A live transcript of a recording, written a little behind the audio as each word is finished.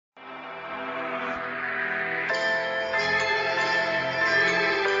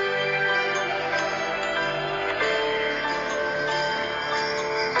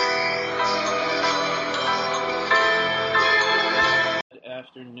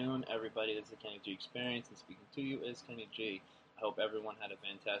afternoon, everybody. This is the Kenny G Experience, and speaking to you is Kenny G. I hope everyone had a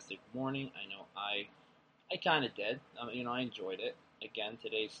fantastic morning. I know I kind of did. I enjoyed it. Again,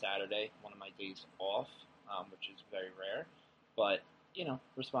 today's Saturday, one of my days off, which is very rare. But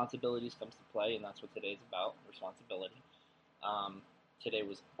responsibilities comes to play, and that's what today's about: responsibility. Um, Today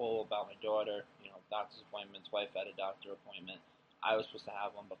was all about my daughter. Doctor's appointments. Wife had a doctor appointment. I was supposed to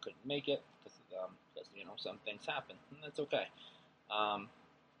have one, but couldn't make it because some things happen, and that's okay. Um,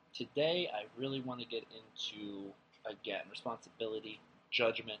 Today, I really want to get into, again, responsibility,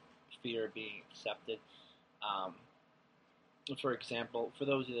 judgment, fear of being accepted. Um, for example, for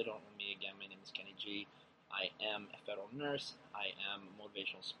those of you that don't know me, again, my name is Kenny G. I am a federal nurse. I am a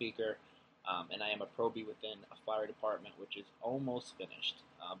motivational speaker, and I am a probie within a fire department, which is almost finished.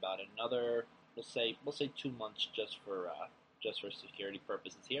 About another, we'll say 2 months just for security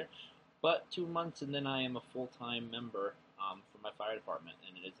purposes here. But 2 months, and then I am a full-time member for my fire department,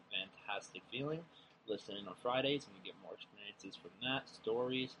 and it is a fantastic feeling. Listening on Fridays, and you get more experiences from that,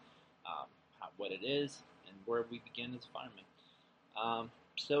 stories, what it is, and where we begin as firemen.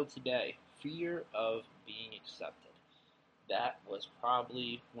 So today, fear of being accepted. That was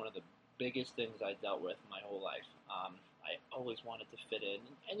probably one of the biggest things I dealt with my whole life. I always wanted to fit in,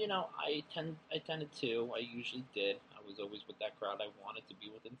 and I tended to. I usually did. I was always with that crowd I wanted to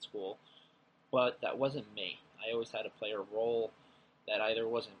be within school, but that wasn't me. I always had to play a role that either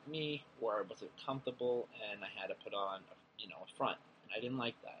wasn't me or I wasn't comfortable, and I had to put on a front, and I didn't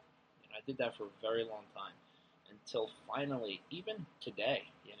like that. I did that for a very long time until finally, even today,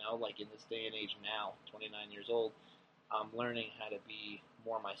 like in this day and age now, 29 years old, I'm learning how to be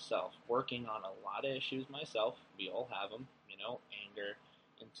more myself, working on a lot of issues myself. We all have them, anger,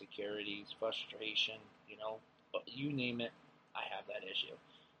 insecurities, frustration, but you name it, I have that issue.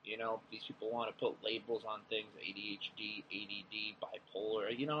 These people want to put labels on things: ADHD, ADD, bipolar.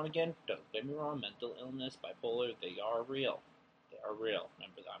 And again, don't get me wrong, mental illness, bipolar, they are real. They are real.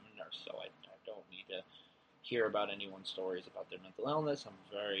 Remember, I'm a nurse, so I don't need to hear about anyone's stories about their mental illness. I'm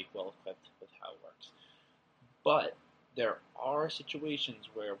very well equipped with how it works. But there are situations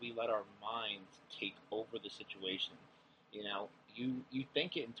where we let our minds take over the situation. You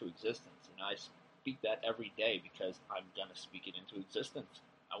think it into existence. I speak that every day because I'm gonna speak it into existence.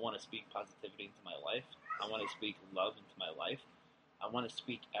 I want to speak positivity into my life. I want to speak love into my life. I want to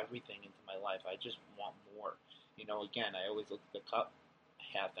speak everything into my life. I just want more. Again, I always look at the cup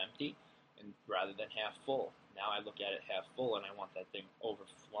half empty and rather than half full. Now I look at it half full, and I want that thing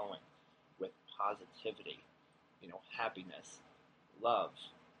overflowing with positivity, happiness, love,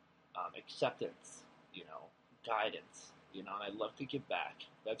 acceptance, guidance, and I love to give back.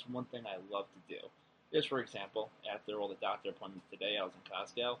 That's one thing I love to do. Just for example, after all the doctor appointments today, I was in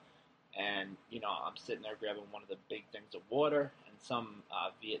Costco, and I'm sitting there grabbing one of the big things of water, and some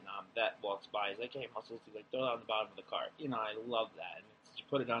Vietnam vet walks by. He's like, "Hey, Muscles," he's like, "throw it on the bottom of the cart." I love that. And you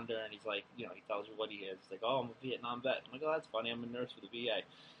put it under, and he's like, he tells you what he is. He's like, "Oh, I'm a Vietnam vet." I'm like, "Oh, that's funny. I'm a nurse for the VA."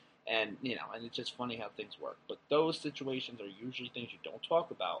 And and it's just funny how things work. But those situations are usually things you don't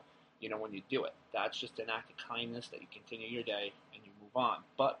talk about, when you do it. That's just an act of kindness that you continue your day and you move on.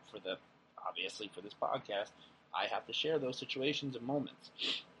 But obviously for this podcast, I have to share those situations and moments.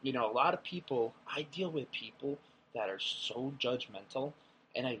 A lot of people, I deal with people that are so judgmental,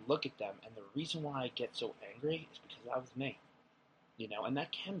 and I look at them, and the reason why I get so angry is because that was me. And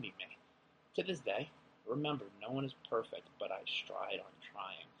that can be me. To this day, remember, no one is perfect, but I stride on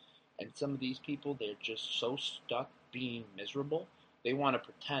trying. And some of these people, they're just so stuck being miserable, they want to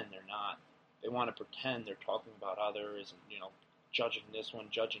pretend they're not. They want to pretend they're talking about others and, judging this one,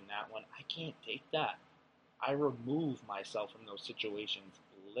 judging that one. I can't take that. I remove myself from those situations,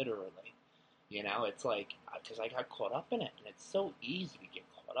 literally. It's like, because I got caught up in it, and it's so easy to get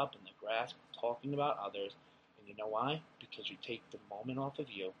caught up in the grasp of talking about others. And you know why? Because you take the moment off of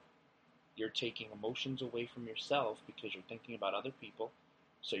you. You're taking emotions away from yourself because you're thinking about other people.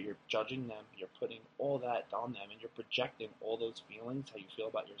 So you're judging them, you're putting all that on them, and you're projecting all those feelings, how you feel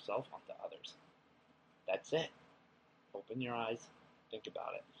about yourself, onto others. That's it. Open your eyes, think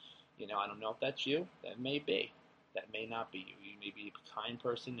about it. I don't know if that's you. That may be. That may not be you. You may be a kind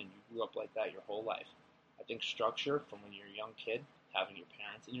person and you grew up like that your whole life. I think structure from when you're a young kid, having your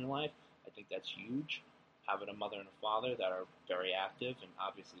parents in your life, I think that's huge. Having a mother and a father that are very active and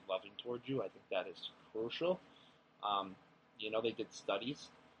obviously loving towards you, I think that is crucial. They did studies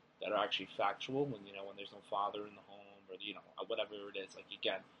that are actually factual when there's no father in the home or whatever it is. Like,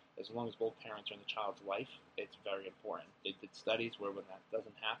 again, as long as both parents are in the child's life, it's very important. They did studies where when that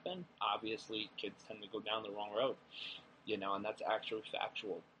doesn't happen, obviously kids tend to go down the wrong road, and that's actually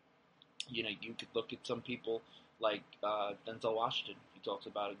factual. You could look at some people Like Denzel Washington, he talks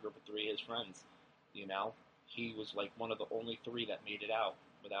about a group of three of his friends. You know, he was like one of the only three that made it out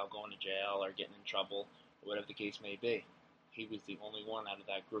without going to jail or getting in trouble, or whatever the case may be. He was the only one out of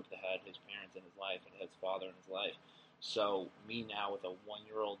that group that had his parents in his life and his father in his life. So me now with a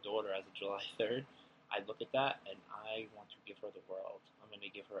 1-year-old daughter as of July 3rd, I look at that and I want to give her the world. I'm going to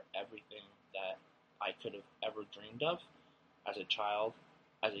give her everything that I could have ever dreamed of as a child,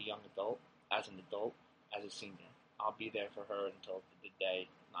 as a young adult, as an adult, as a senior. I'll be there for her until the day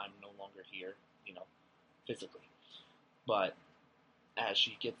I'm no longer here, physically. But as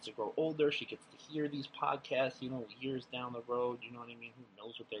she gets to grow older, she gets to hear these podcasts, years down the road, you know what I mean? Who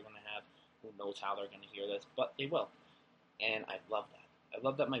knows what they're going to have? Who knows how they're going to hear this? But they will. And I love that. I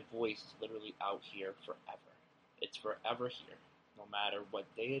love that my voice is literally out here forever. It's forever here. No matter what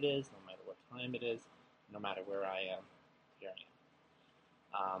day it is, no matter what time it is, no matter where I am, here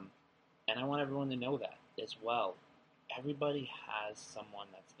I am. And I want everyone to know that as well. Everybody has someone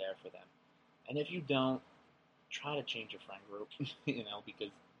that's there for them. And if you don't, try to change your friend group,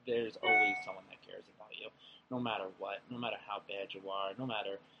 because there's always someone that cares about you, no matter what, no matter how bad you are, no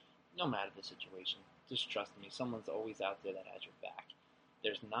matter the situation. Just trust me, someone's always out there that has your back.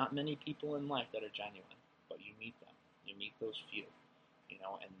 There's not many people in life that are genuine, but you meet them. You meet those few,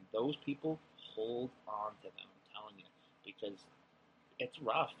 and those people, hold on to them, I'm telling you, because it's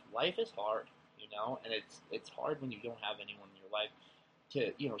rough. Life is hard, and it's hard when you don't have anyone in your life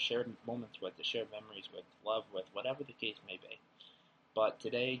to, share moments with, to share memories with, love with, whatever the case may be. But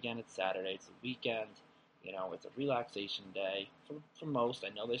today, again, it's Saturday, it's the weekend, it's a relaxation day for most.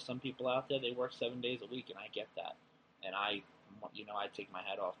 I know there's some people out there, they work 7 days a week, and I get that. And I take my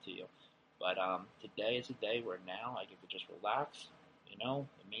hat off to you. But today is a day where now I get to just relax,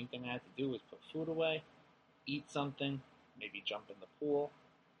 The main thing I have to do is put food away, eat something, maybe jump in the pool,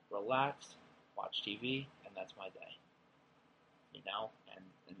 relax, watch TV, and that's my day.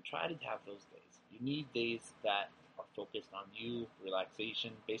 And try to have those days. You need days that are focused on you,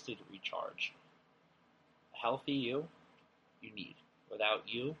 relaxation, basically to recharge. A healthy you need. Without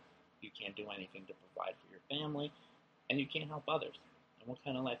you can't do anything to provide for your family, and you can't help others. And what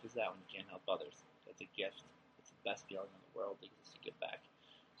kind of life is that when you can't help others? That's a gift. It's the best feeling in the world because to give back.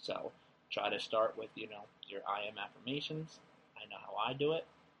 So try to start with, your I am affirmations. I know how I do it.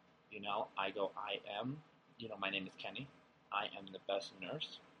 I go, I am, my name is Kenny. I am the best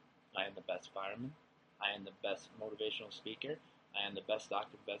nurse. I am the best fireman. I am the best motivational speaker. I am the best stock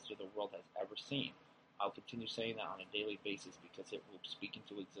investor the world has ever seen. I'll continue saying that on a daily basis because it will speak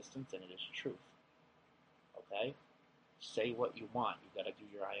into existence and it is truth. Okay? Say what you want. You got to do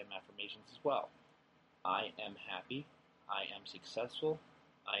your I am affirmations as well. I am happy. I am successful.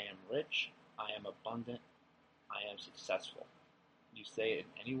 I am rich. I am abundant. I am successful. You say it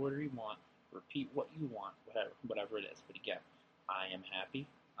in any order you want. Repeat what you want, whatever it is. But again, I am happy.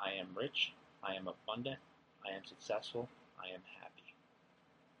 I am rich. I am abundant. I am successful. I am happy.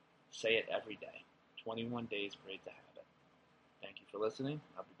 Say it every day. 21 days for it to habit. Thank you for listening.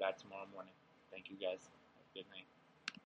 I'll be back tomorrow morning. Thank you guys. Have a good night.